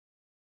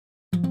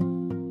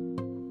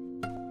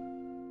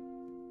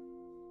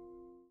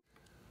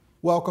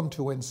Welcome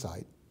to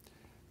Insight.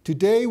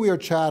 Today we are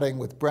chatting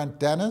with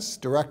Brent Dennis,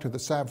 Director of the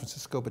San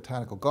Francisco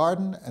Botanical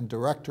Garden and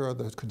Director of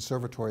the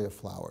Conservatory of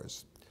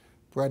Flowers.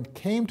 Brent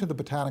came to the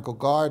Botanical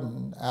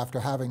Garden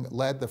after having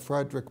led the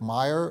Frederick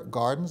Meyer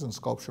Gardens and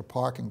Sculpture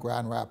Park in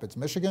Grand Rapids,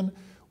 Michigan,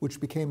 which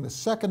became the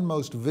second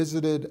most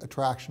visited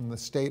attraction in the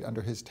state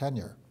under his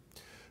tenure.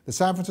 The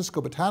San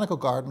Francisco Botanical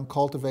Garden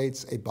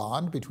cultivates a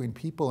bond between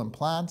people and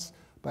plants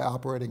by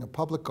operating a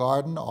public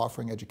garden,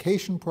 offering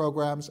education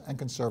programs, and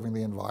conserving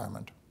the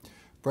environment.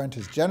 Brent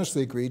has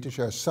generously agreed to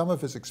share some of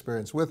his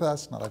experience with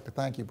us, and I'd like to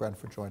thank you, Brent,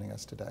 for joining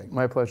us today.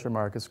 My pleasure,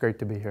 Mark. It's great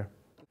to be here.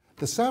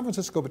 The San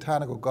Francisco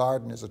Botanical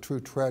Garden is a true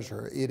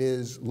treasure. It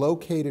is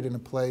located in a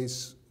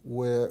place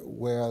where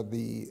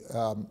the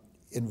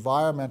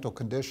environmental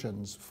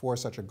conditions for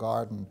such a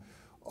garden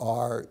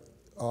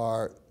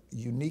are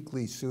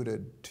uniquely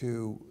suited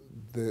to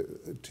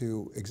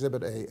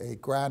exhibit a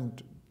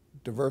grand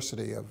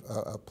diversity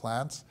of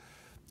plants.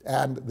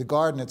 And the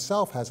garden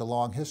itself has a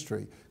long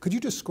history. Could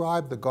you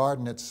describe the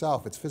garden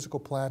itself, its physical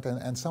plant,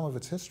 and some of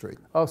its history?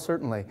 Oh,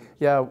 certainly.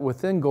 Yeah,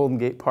 within Golden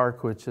Gate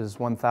Park, which is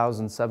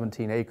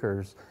 1,017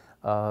 acres,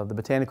 the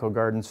Botanical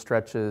Garden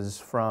stretches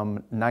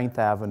from 9th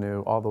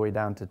Avenue all the way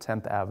down to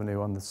 10th Avenue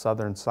on the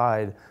southern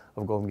side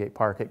of Golden Gate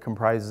Park. It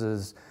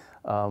comprises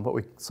what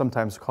we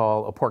sometimes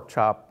call a pork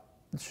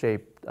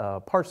chop-shaped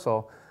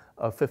parcel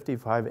of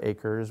 55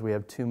 acres. We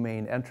have two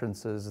main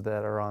entrances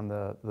that are on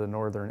the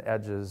northern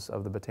edges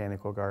of the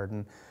Botanical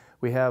Garden.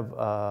 We have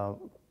a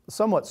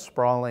somewhat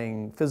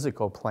sprawling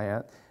physical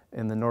plant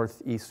in the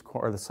northeast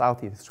or the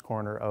southeast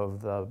corner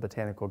of the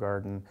Botanical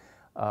Garden.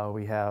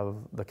 We have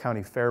the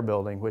County Fair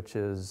building, which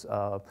is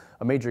a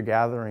major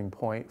gathering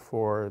point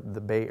for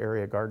the Bay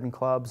Area garden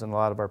clubs and a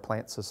lot of our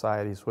plant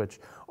societies, which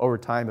over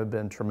time have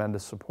been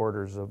tremendous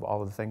supporters of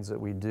all of the things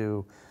that we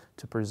do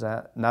to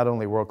present not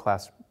only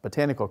world-class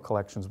botanical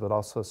collections, but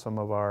also some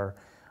of our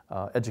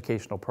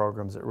educational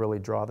programs that really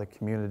draw the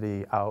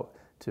community out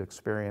to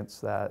experience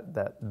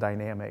that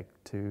dynamic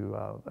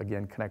to,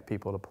 again, connect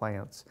people to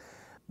plants.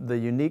 The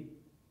unique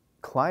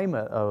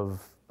climate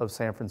of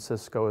San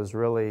Francisco is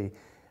really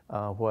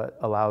what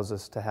allows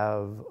us to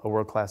have a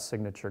world-class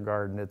signature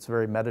garden. It's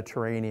very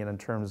Mediterranean in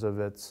terms of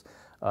its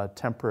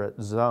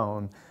temperate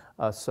zone.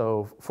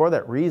 So for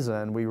that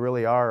reason, we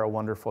really are a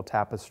wonderful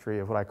tapestry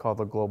of what I call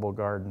the global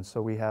garden. So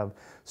we have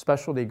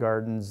specialty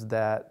gardens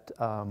that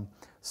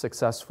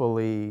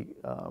successfully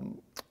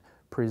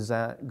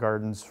present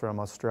gardens from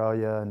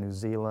Australia, New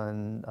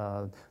Zealand,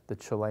 the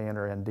Chilean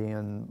or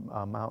Andean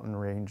mountain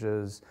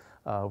ranges.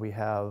 We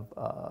have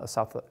a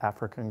South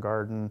African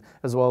garden,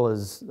 as well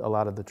as a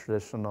lot of the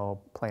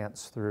traditional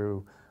plants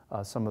through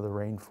some of the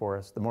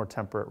rainforest, the more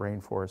temperate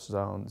rainforest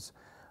zones.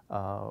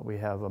 We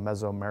have a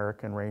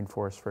Mesoamerican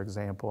rainforest, for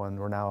example, and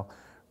we're now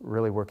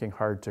really working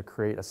hard to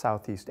create a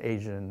Southeast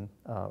Asian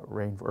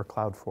rain or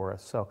cloud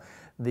forest. So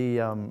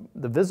the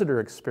visitor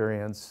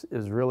experience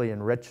is really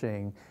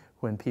enriching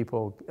when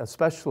people,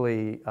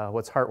 especially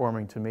what's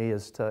heartwarming to me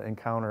is to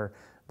encounter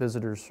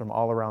visitors from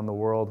all around the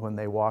world when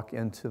they walk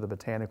into the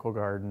Botanical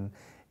Garden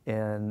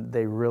and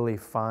they really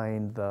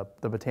find the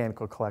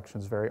botanical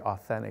collections very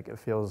authentic. It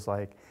feels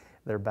like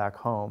they're back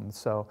home.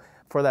 So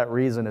for that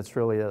reason, it's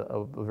really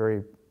a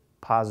very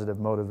positive,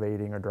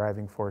 motivating, or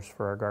driving force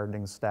for our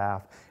gardening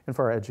staff and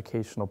for our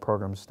educational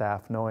program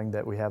staff, knowing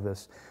that we have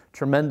this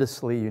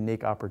tremendously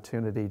unique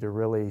opportunity to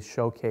really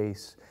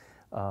showcase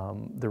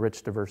the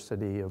rich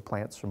diversity of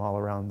plants from all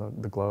around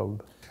the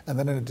globe. And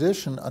then in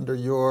addition, under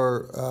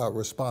your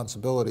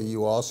responsibility,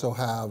 you also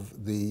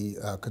have the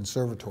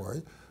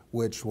Conservatory,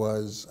 which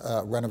was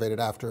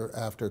renovated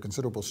after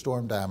considerable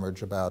storm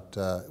damage about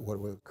what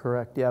was...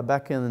 Correct, yeah,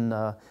 back in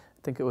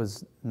I think it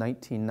was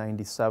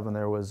 1997,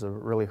 there was a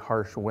really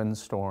harsh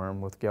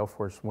windstorm with gale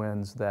force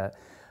winds that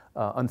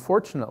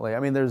unfortunately, I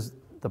mean, there's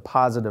the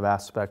positive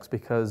aspects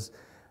because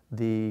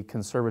the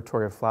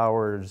Conservatory of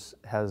Flowers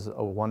has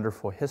a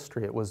wonderful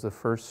history. It was the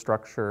first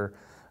structure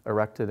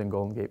erected in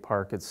Golden Gate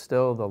Park. It's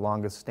still the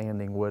longest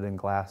standing wood and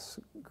glass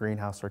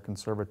greenhouse or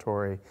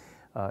conservatory,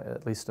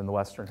 at least in the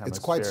Western Hemisphere. It's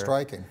quite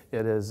striking.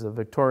 It is a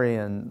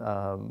Victorian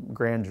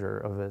grandeur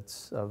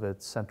of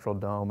its central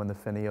dome and the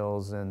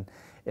finials, and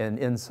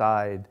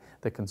inside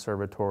the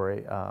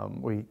conservatory,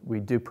 we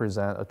do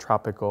present a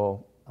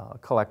tropical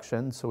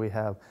collection. So we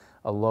have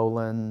a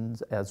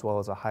lowlands as well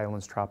as a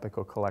highlands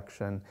tropical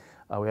collection.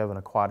 We have an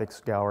aquatics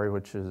gallery,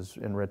 which is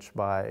enriched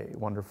by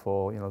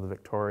wonderful, the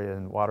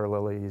Victorian water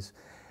lilies,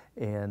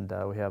 and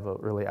we have a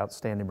really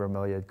outstanding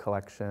bromeliad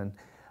collection.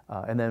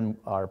 And then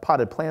our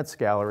potted plants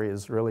gallery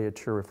is really a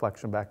true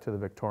reflection back to the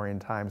Victorian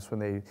times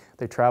when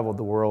they traveled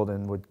the world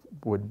and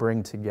would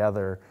bring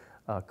together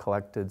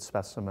collected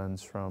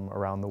specimens from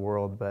around the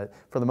world, but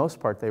for the most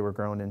part they were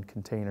grown in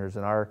containers.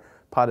 And our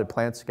potted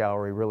plants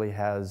gallery really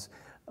has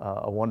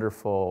a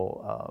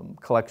wonderful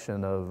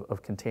collection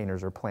of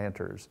containers or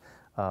planters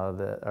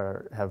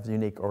that have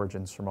unique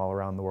origins from all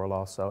around the world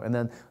also. And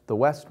then the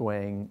West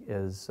Wing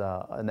is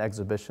an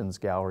exhibitions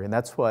gallery, and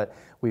that's what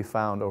we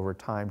found over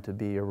time to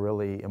be a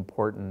really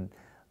important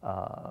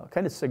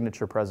kind of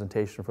signature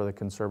presentation for the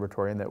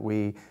conservatory in that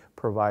we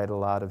provide a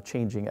lot of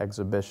changing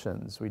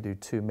exhibitions. We do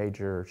 2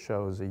 major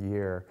shows a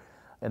year,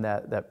 and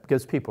that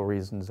gives people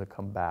reasons to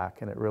come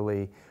back, and it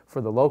really,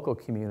 for the local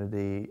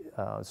community,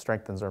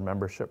 strengthens our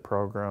membership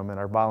program, and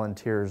our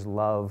volunteers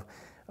love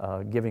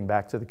giving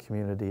back to the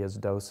community as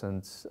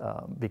docents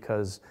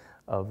because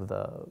of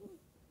the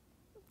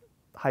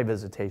high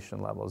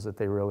visitation levels, that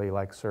they really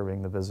like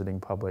serving the visiting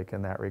public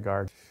in that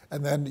regard.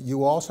 And then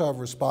you also have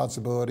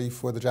responsibility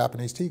for the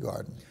Japanese tea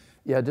garden.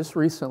 Yeah, just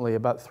recently,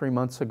 about 3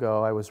 months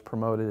ago, I was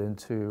promoted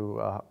into,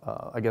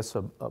 I guess,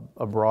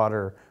 a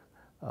broader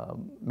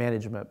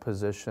management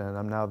position.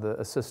 I'm now the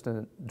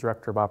Assistant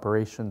Director of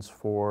Operations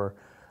for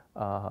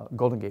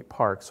Golden Gate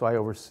Park. So I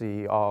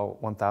oversee all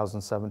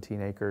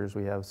 1,017 acres.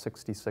 We have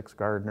 66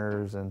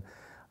 gardeners and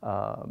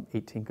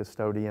 18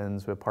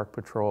 custodians with park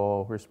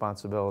patrol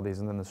responsibilities,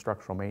 and then the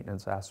structural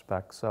maintenance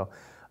aspect. So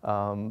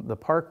the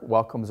park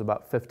welcomes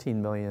about 15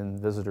 million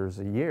visitors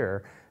a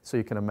year. So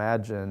you can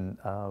imagine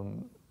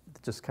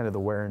just kind of the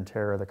wear and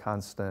tear of the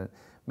constant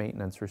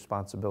maintenance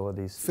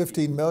responsibilities.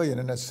 15 million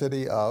in a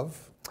city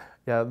of?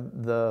 Yeah,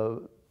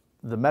 the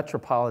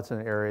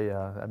metropolitan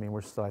area, I mean,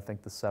 we're still, I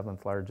think, the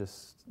 7th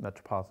largest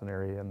metropolitan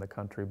area in the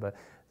country, but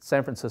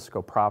San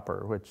Francisco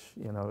proper, which,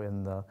 you know,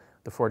 in the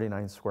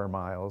 49 square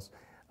miles,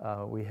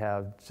 we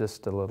have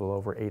just a little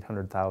over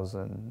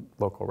 800,000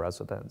 local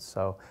residents.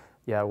 So,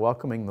 yeah,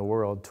 welcoming the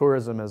world.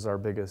 Tourism is our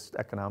biggest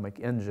economic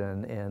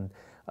engine, and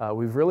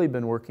we've really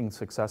been working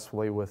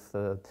successfully with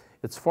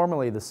it's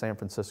formerly the San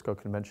Francisco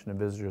Convention and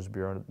Visitors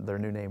Bureau. Their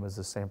new name is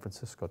the San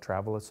Francisco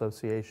Travel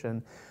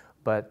Association.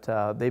 But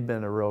they've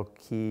been a real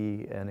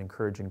key and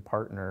encouraging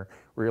partner,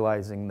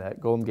 realizing that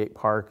Golden Gate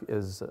Park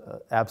is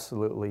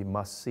absolutely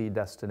must-see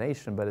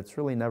destination, but it's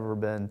really never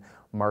been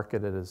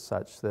marketed as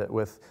such. That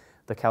with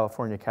the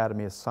California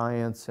Academy of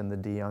Science and the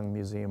DeYoung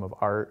Museum of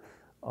Art,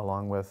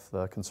 along with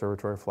the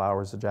Conservatory of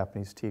Flowers, the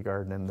Japanese Tea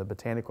Garden, and the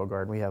Botanical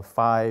Garden, we have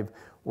 5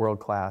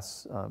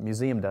 world-class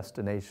museum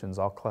destinations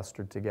all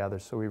clustered together.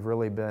 So we've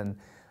really been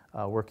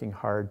working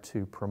hard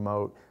to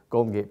promote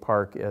Golden Gate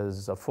Park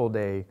as a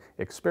full-day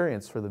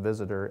experience for the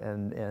visitor,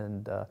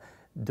 and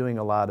doing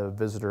a lot of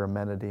visitor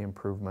amenity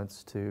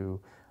improvements to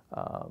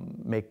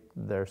make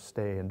their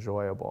stay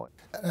enjoyable.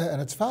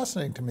 And it's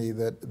fascinating to me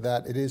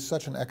that it is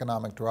such an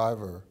economic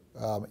driver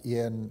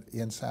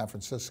in San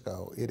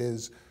Francisco. It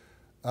is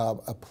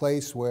a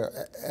place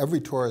where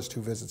every tourist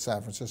who visits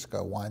San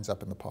Francisco winds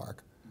up in the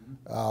park.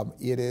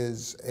 It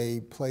is a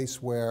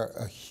place where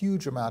a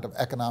huge amount of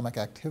economic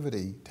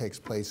activity takes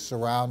place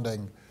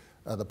surrounding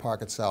the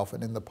park itself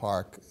and in the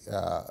park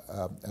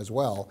as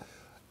well.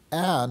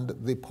 And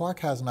the park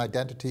has an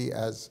identity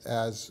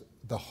as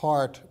the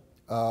heart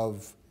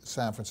of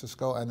San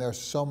Francisco, and there's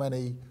so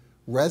many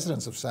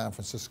residents of San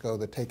Francisco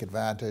that take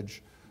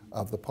advantage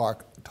of the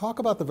park. Talk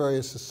about the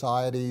various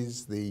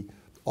societies,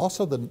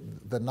 also the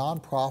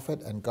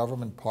nonprofit and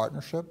government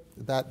partnership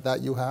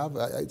that you have.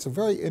 It's a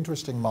very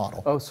interesting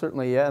model. Oh,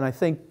 certainly, yeah. And I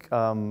think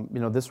you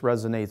know, this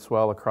resonates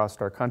well across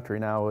our country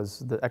now as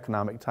the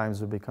economic times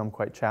have become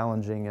quite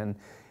challenging,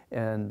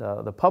 and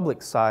the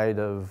public side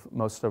of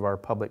most of our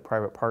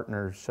public-private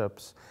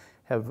partnerships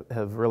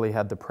have really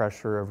had the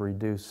pressure of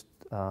reduced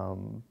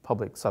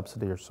public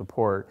subsidy or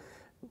support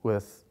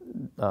with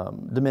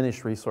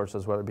diminished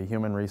resources, whether it be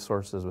human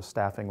resources with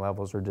staffing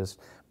levels or just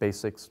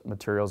basic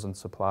materials and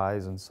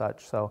supplies and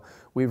such. So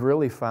we've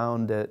really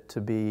found it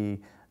to be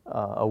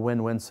a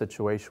win-win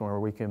situation where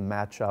we can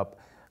match up,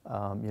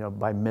 you know,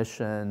 by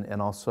mission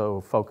and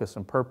also focus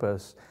and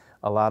purpose,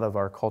 a lot of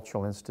our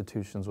cultural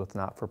institutions with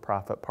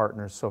not-for-profit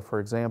partners. So for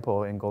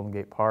example, in Golden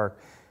Gate Park,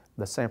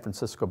 the San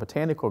Francisco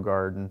Botanical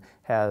Garden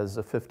has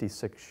a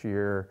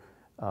 56-year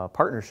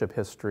partnership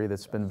history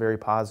that's been very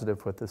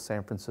positive with the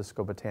San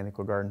Francisco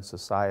Botanical Garden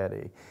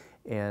Society.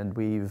 And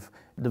we've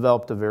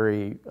developed a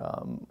very,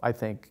 I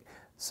think,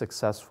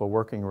 successful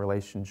working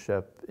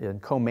relationship in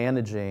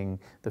co-managing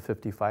the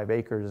 55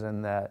 acres,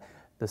 and that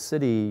the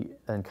city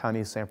and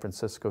county of San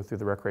Francisco through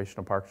the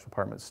Recreational Parks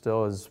Department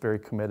still is very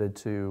committed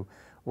to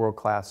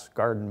world-class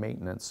garden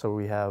maintenance. So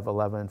we have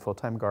 11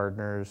 full-time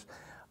gardeners.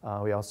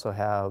 We also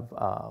have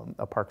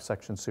a park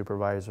section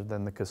supervisor,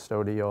 then the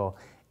custodial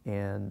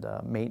and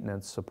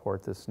maintenance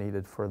support that's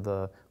needed for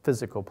the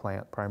physical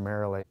plant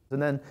primarily.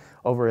 And then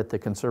over at the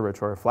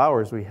Conservatory of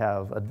Flowers, we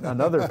have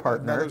another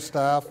partner. Another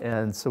staff.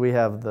 And so we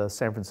have the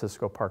San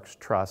Francisco Parks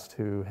Trust,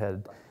 who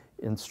had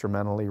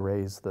instrumentally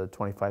raised the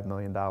 $25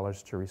 million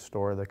to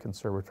restore the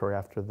conservatory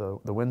after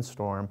the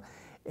windstorm.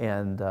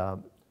 And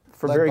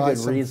for Led very by good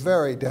some reason.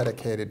 very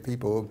dedicated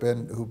people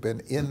who've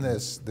been in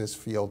this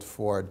field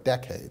for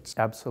decades.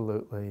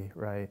 Absolutely,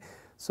 right.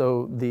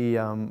 So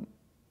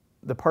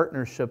the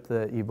partnership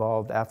that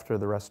evolved after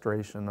the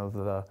restoration of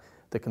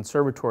the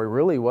conservatory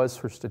really was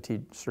for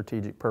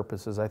strategic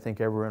purposes. I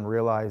think everyone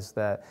realized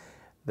that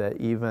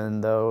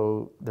even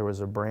though there was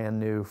a brand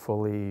new,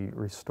 fully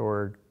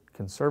restored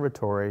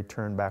conservatory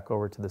turned back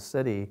over to the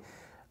city,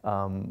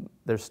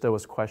 there still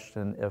was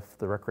question if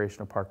the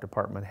Recreational Park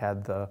Department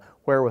had the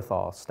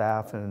wherewithal,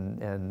 staff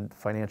and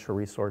financial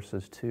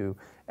resources to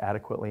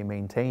adequately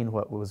maintain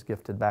what was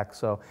gifted back.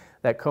 So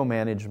that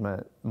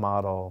co-management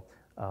model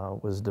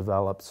was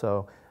developed.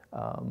 So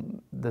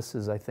this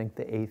is, I think,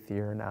 the 8th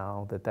year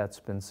now that that's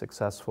been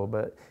successful.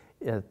 But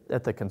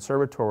at the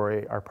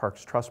Conservatory, our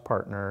Parks Trust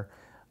partner,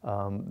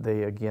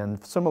 they, again,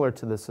 similar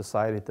to the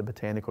Society at the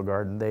Botanical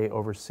Garden, they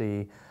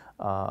oversee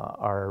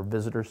our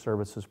visitor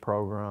services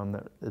program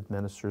that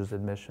administers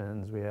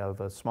admissions. We have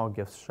a small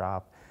gift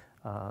shop,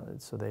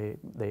 so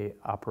they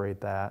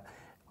operate that.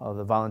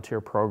 The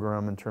volunteer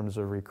program in terms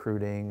of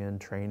recruiting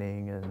and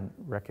training and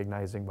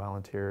recognizing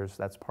volunteers,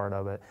 that's part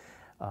of it.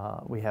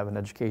 We have an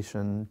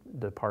education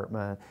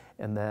department,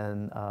 and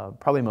then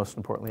probably most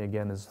importantly,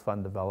 again, is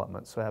fund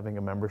development. So having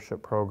a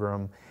membership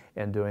program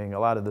and doing a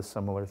lot of the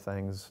similar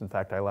things. In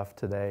fact, I left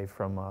today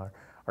from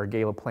our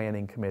gala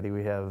planning committee.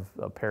 We have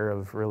a pair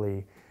of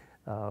really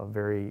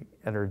very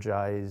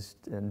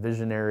energized and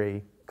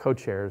visionary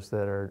co-chairs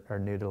that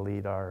are new to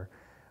lead our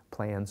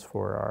plans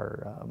for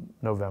our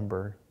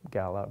November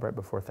gala right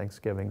before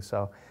Thanksgiving.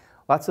 So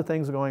lots of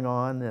things going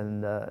on,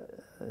 and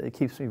it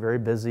keeps me very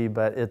busy,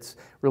 but it's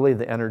really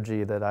the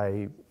energy that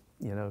I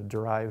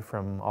derive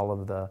from all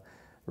of the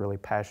really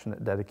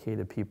passionate,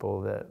 dedicated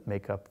people that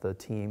make up the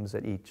teams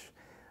at each.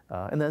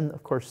 And then,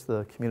 of course,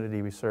 the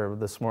community we serve.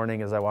 This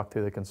morning, as I walked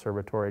through the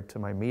Conservatory to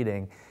my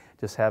meeting,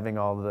 just having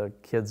all the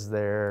kids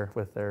there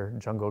with their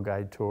jungle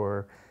guide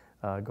tour,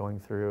 going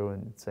through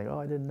and saying, oh,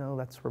 I didn't know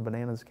that's where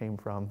bananas came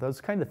from.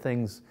 Those kind of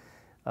things.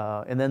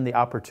 And then the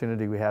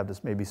opportunity we have to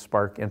maybe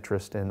spark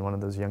interest in one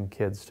of those young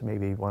kids to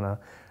maybe want to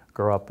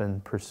grow up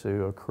and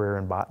pursue a career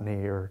in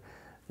botany or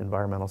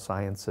environmental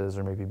sciences,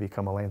 or maybe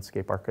become a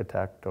landscape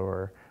architect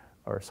or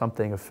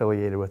something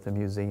affiliated with the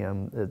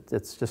museum.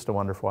 It's just a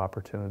wonderful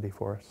opportunity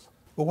for us.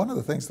 Well, one of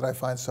the things that I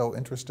find so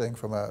interesting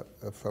from a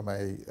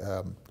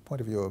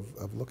point of view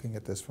of looking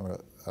at this from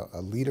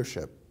a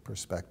leadership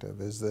perspective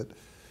is that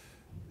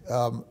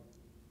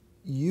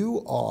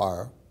you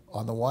are,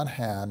 on the one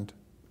hand,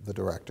 the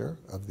director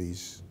of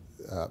these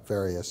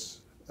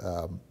various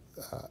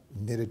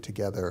knitted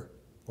together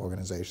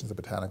organizations, the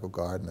Botanical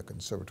Garden, the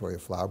Conservatory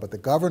of Flower, but the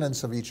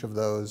governance of each of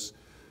those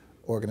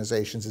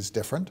organizations is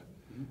different.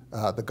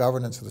 The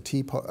governance of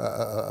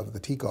the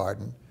tea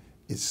garden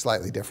is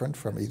slightly different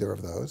from either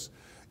of those.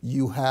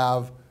 You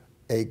have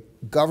a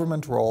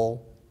government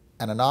role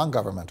and a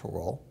non-governmental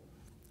role,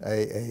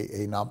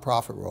 a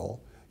nonprofit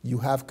role. You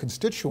have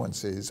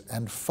constituencies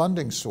and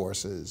funding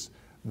sources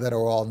that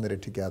are all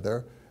knitted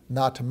together,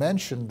 not to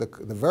mention the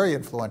very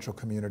influential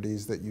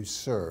communities that you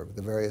serve,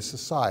 the various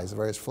societies, the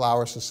various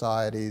flower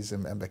societies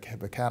and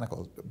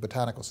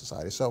botanical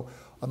societies. So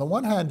on the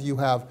one hand, you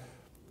have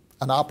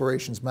an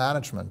operations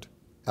management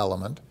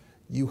element.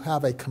 You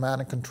have a command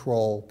and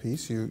control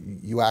piece.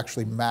 You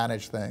actually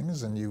manage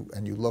things, and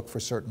you look for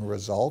certain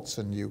results,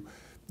 and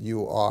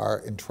you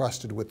are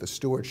entrusted with the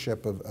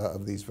stewardship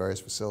of these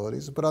various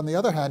facilities. But on the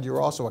other hand,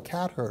 you're also a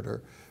cat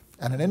herder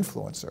and an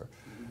influencer.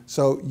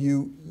 So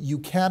you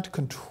can't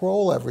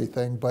control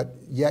everything, but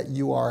yet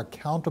you are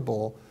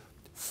accountable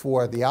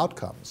for the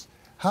outcomes.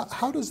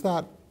 How does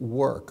that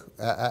work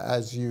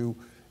as you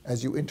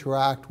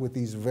interact with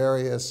these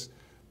various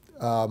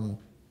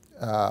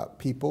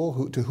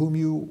people to whom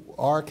you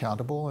are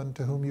accountable and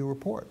to whom you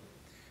report?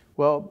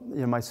 Well,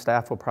 my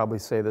staff will probably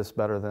say this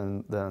better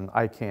than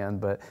I can,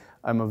 but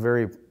I'm a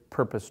very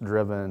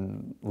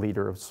purpose-driven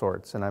leader of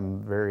sorts, and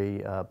I'm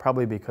very,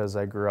 probably because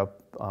I grew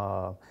up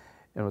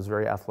and was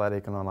very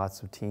athletic and on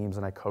lots of teams,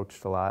 and I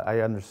coached a lot. I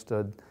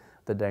understood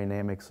the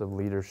dynamics of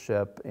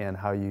leadership and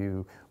how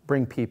you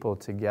bring people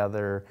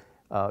together.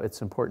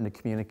 It's important to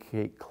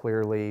communicate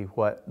clearly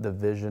what the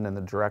vision and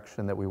the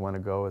direction that we want to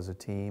go as a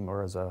team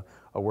or as a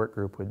work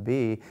group would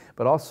be,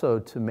 but also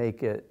to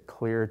make it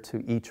clear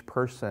to each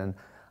person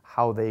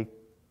how they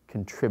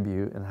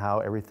contribute and how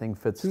everything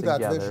fits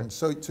together. To that vision.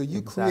 So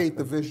you create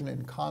the vision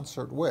in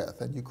concert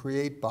with, and you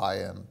create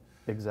buy-in.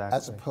 Exactly.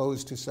 As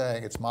opposed to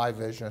saying, it's my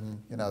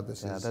vision,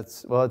 this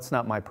is... Well, it's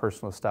not my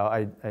personal style.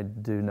 I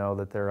do know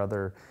that there are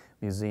other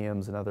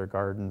museums and other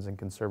gardens and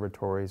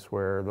conservatories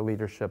where the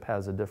leadership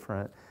has a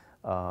different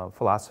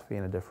philosophy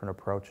and a different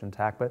approach and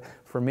tack. But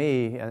for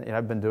me, and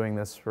I've been doing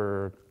this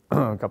for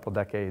a couple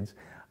decades,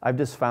 I've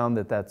just found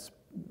that that's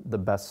the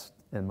best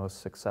and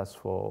most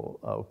successful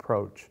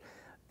approach.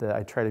 That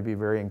I try to be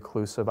very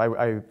inclusive.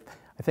 I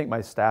think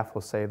my staff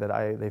will say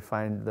that they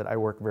find that I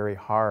work very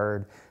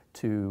hard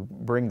to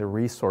bring the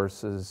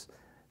resources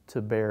to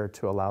bear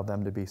to allow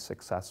them to be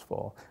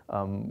successful.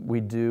 We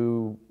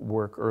do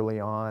work early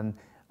on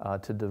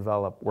to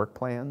develop work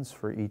plans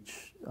for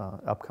each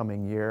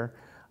upcoming year.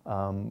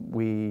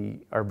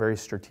 We are very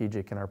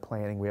strategic in our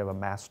planning. We have a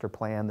master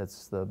plan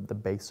that's the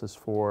basis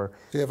for...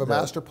 So you have a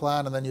master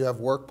plan, and then you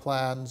have work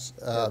plans?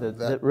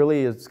 That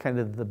really is kind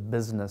of the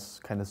business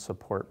kind of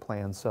support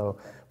plan. So,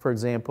 for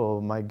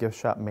example, my gift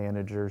shop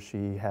manager,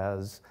 she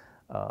has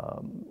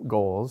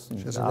goals.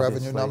 Which is a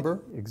revenue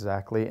number?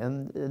 Exactly,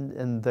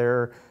 and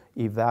they're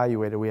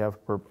evaluated. We have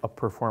a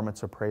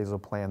performance appraisal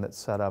plan that's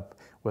set up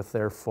with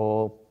their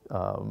full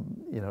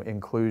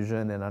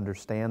inclusion and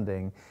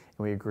understanding, and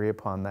we agree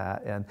upon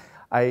that. And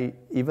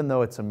even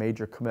though it's a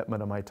major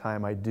commitment of my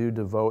time, I do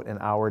devote an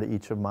hour to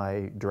each of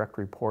my direct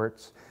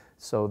reports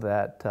so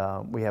that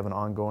we have an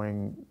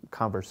ongoing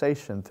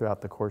conversation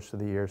throughout the course of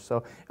the year.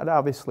 So it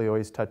obviously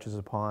always touches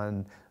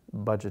upon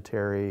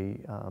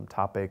budgetary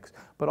topics,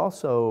 but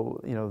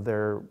also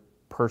their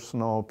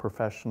personal,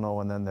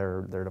 professional, and then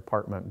their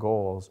department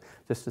goals,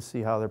 just to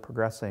see how they're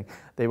progressing.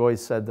 They've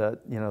always said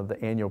that the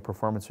annual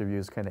performance review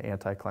is kind of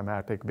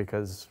anticlimactic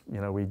because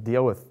we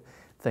deal with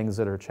things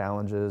that are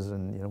challenges,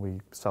 and we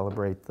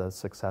celebrate the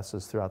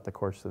successes throughout the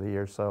course of the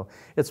year. So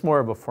it's more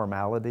of a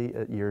formality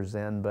at year's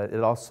end, but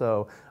it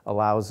also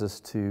allows us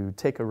to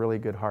take a really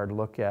good hard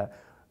look at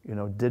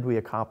did we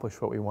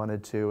accomplish what we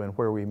wanted to, and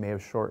where we may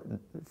have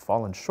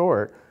fallen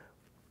short,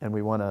 and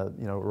we want to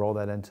roll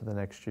that into the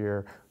next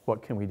year.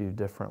 What can we do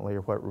differently,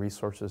 or what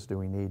resources do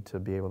we need to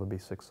be able to be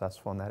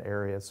successful in that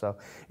area? So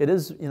it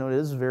is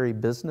very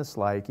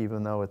business-like,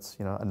 even though it's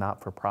a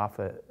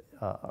not-for-profit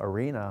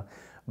arena.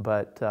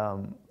 But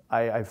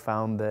I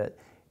found that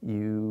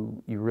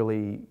you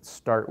really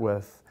start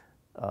with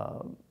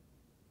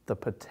the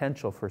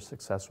potential for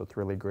success with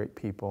really great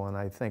people, and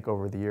I think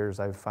over the years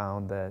I've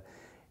found that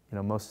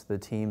most of the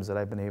teams that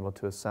I've been able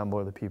to assemble,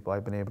 or the people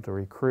I've been able to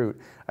recruit,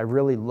 I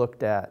really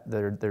looked at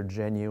their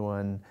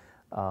genuine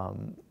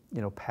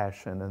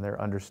passion and their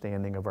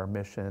understanding of our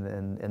mission,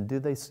 and do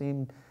they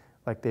seem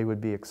like they would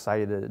be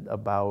excited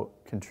about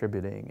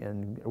contributing,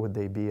 and would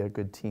they be a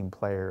good team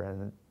player,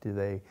 and do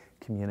they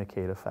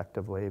communicate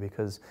effectively?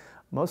 Because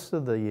most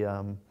of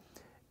the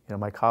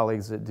my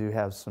colleagues that do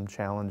have some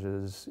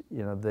challenges,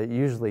 they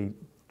usually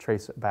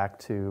trace it back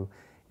to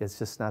it's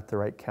just not the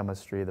right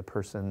chemistry. The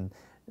person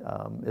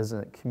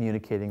isn't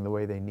communicating the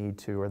way they need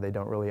to, or they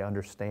don't really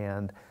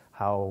understand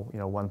how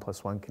 1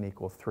 + 1 can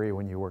equal 3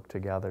 when you work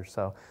together.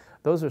 So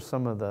those are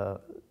some of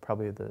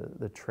probably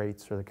the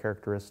traits or the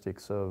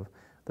characteristics of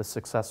the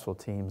successful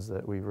teams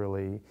that we've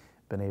really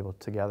been able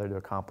together to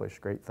accomplish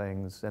great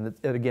things. And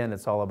again,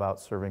 it's all about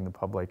serving the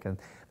public, and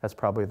that's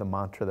probably the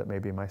mantra that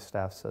maybe my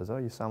staff says, oh,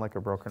 you sound like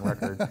a broken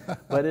record.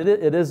 But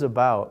it is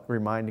about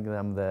reminding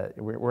them that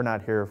we're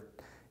not here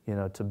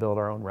to build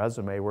our own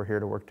resume. We're here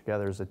to work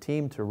together as a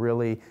team to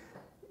really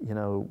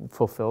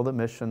fulfill the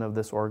mission of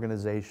this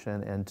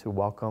organization, and to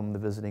welcome the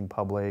visiting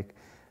public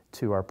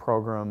to our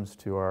programs,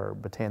 to our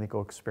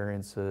botanical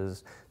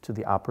experiences, to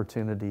the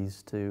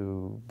opportunities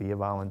to be a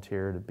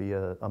volunteer, to be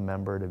a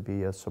member, to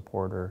be a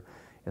supporter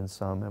in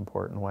some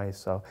important way.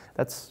 So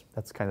that's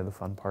kind of the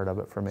fun part of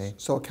it for me.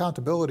 So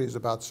accountability is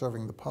about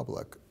serving the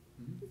public.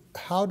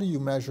 How do you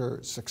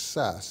measure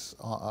success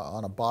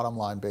on a bottom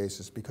line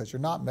basis? Because you're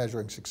not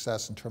measuring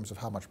success in terms of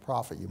how much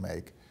profit you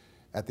make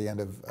at the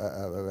end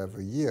of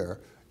every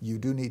year. You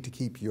do need to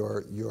keep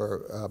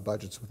your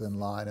budgets within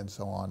line and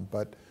so on.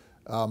 But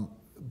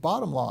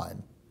bottom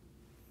line,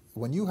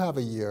 when you have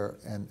a year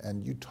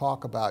and you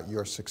talk about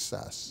your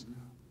success,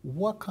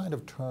 what kind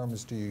of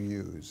terms do you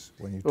use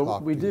when you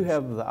talk? We do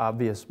have the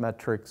obvious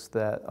metrics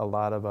that a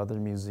lot of other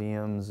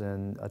museums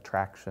and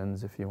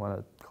attractions, if you want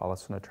to call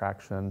us an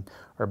attraction,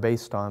 are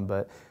based on,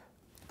 but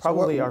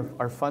probably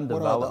our fund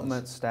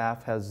development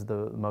staff has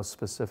the most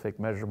specific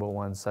measurable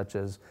ones, such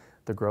as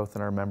the growth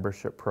in our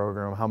membership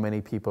program, how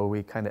many people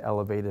we kind of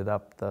elevated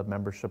up the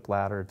membership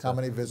ladder to how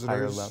many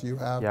visitors you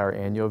have? Yeah, our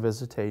annual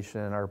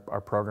visitation, our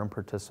program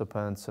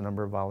participants, the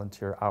number of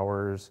volunteer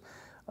hours,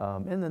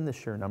 and then the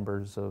sheer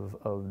numbers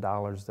of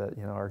dollars that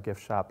our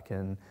gift shop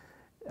can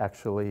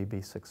actually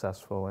be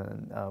successful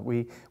in.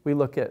 We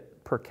look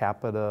at per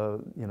capita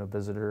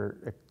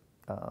visitor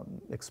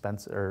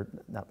expense, or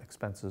not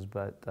expenses,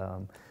 but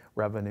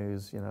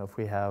revenues. If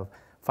we have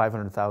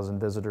 500,000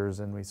 visitors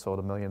and we sold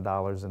 $1 million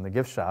in the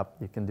gift shop,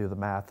 you can do the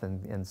math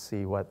and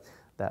see what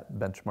that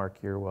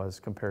benchmark year was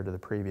compared to the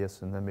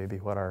previous, and then maybe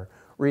what our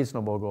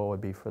reasonable goal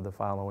would be for the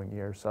following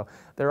year. So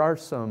there are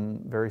some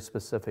very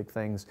specific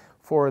things.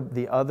 For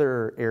the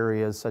other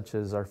areas, such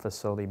as our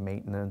facility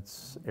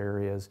maintenance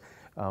areas,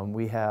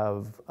 we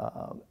have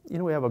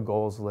we have a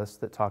goals list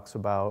that talks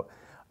about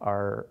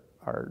our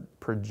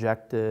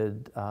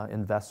projected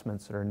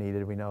investments that are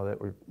needed. We know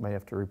that we may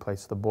have to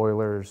replace the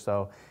boilers,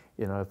 so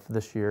if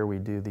this year we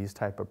do these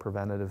type of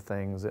preventative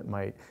things, it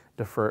might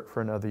defer it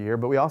for another year.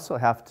 But we also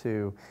have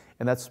to,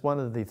 and that's one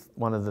of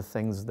the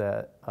things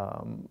that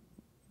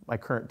my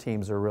current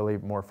teams are really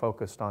more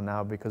focused on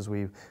now, because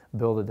we've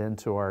built it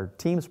into our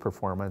team's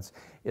performance,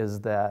 is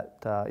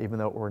that even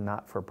though we're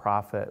not for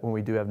profit, when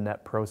we do have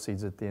net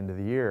proceeds at the end of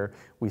the year,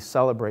 we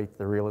celebrate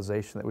the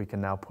realization that we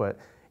can now put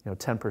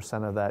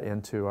 10% of that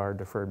into our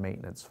deferred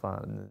maintenance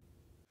fund.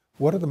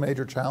 What are the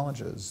major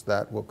challenges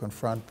that will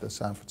confront the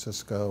San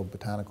Francisco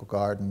Botanical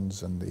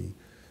Gardens and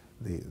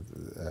the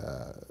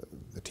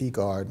Tea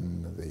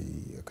Garden,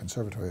 the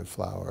Conservatory of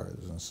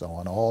Flowers, and so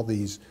on? All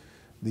these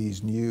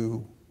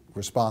new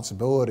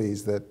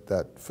responsibilities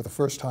that for the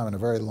first time in a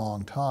very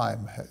long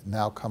time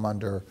now come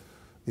under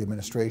the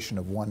administration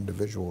of one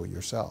individual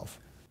yourself.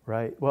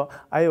 Right. Well,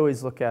 I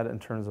always look at it in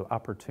terms of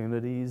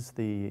opportunities.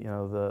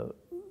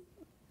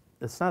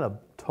 It's not a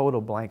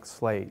total blank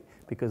slate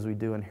because we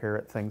do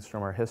inherit things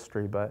from our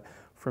history, but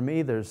for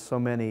me, there's so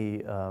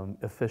many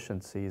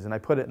efficiencies, and I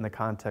put it in the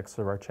context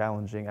of our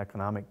challenging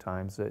economic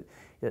times.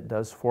 It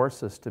does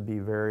force us to be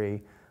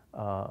very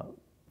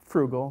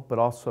frugal, but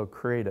also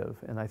creative.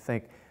 And I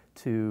think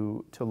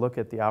to look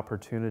at the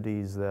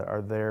opportunities that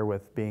are there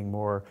with being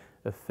more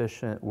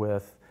efficient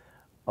with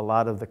a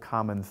lot of the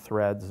common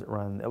threads that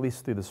run, at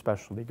least through the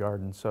specialty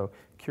garden. So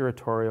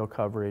curatorial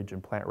coverage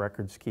and plant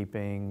records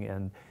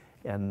keeping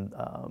and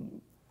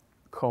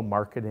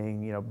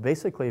co-marketing.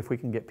 Basically if we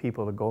can get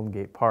people to Golden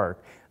Gate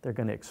Park, they're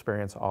going to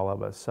experience all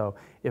of us. So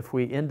if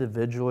we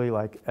individually,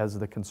 like as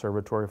the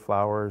Conservatory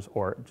flowers,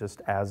 or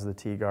just as the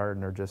Tea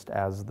Garden, or just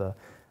as the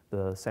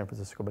San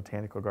Francisco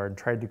Botanical Garden,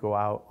 tried to go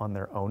out on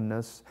their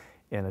ownness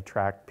and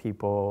attract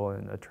people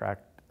and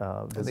attract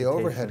and the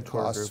overhead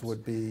costs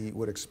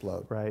would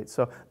explode. Right.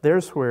 So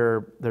there's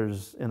where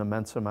there's an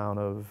immense amount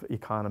of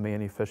economy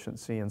and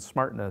efficiency and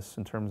smartness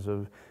in terms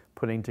of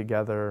putting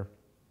together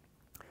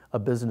a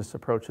business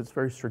approach that's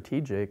very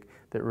strategic,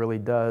 that really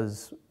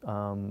does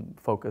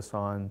focus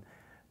on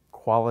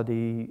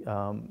quality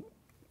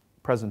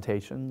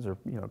presentations, or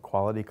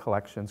quality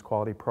collections,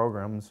 quality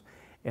programs,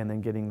 and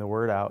then getting the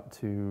word out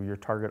to your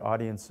target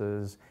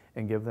audiences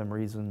and give them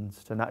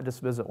reasons to not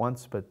just visit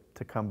once, but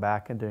to come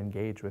back and to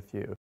engage with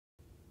you.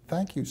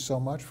 Thank you so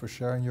much for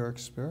sharing your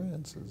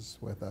experiences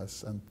with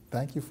us, and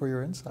thank you for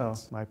your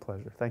insights. Oh, my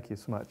pleasure. Thank you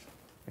so much.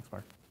 Thanks,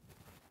 Mark.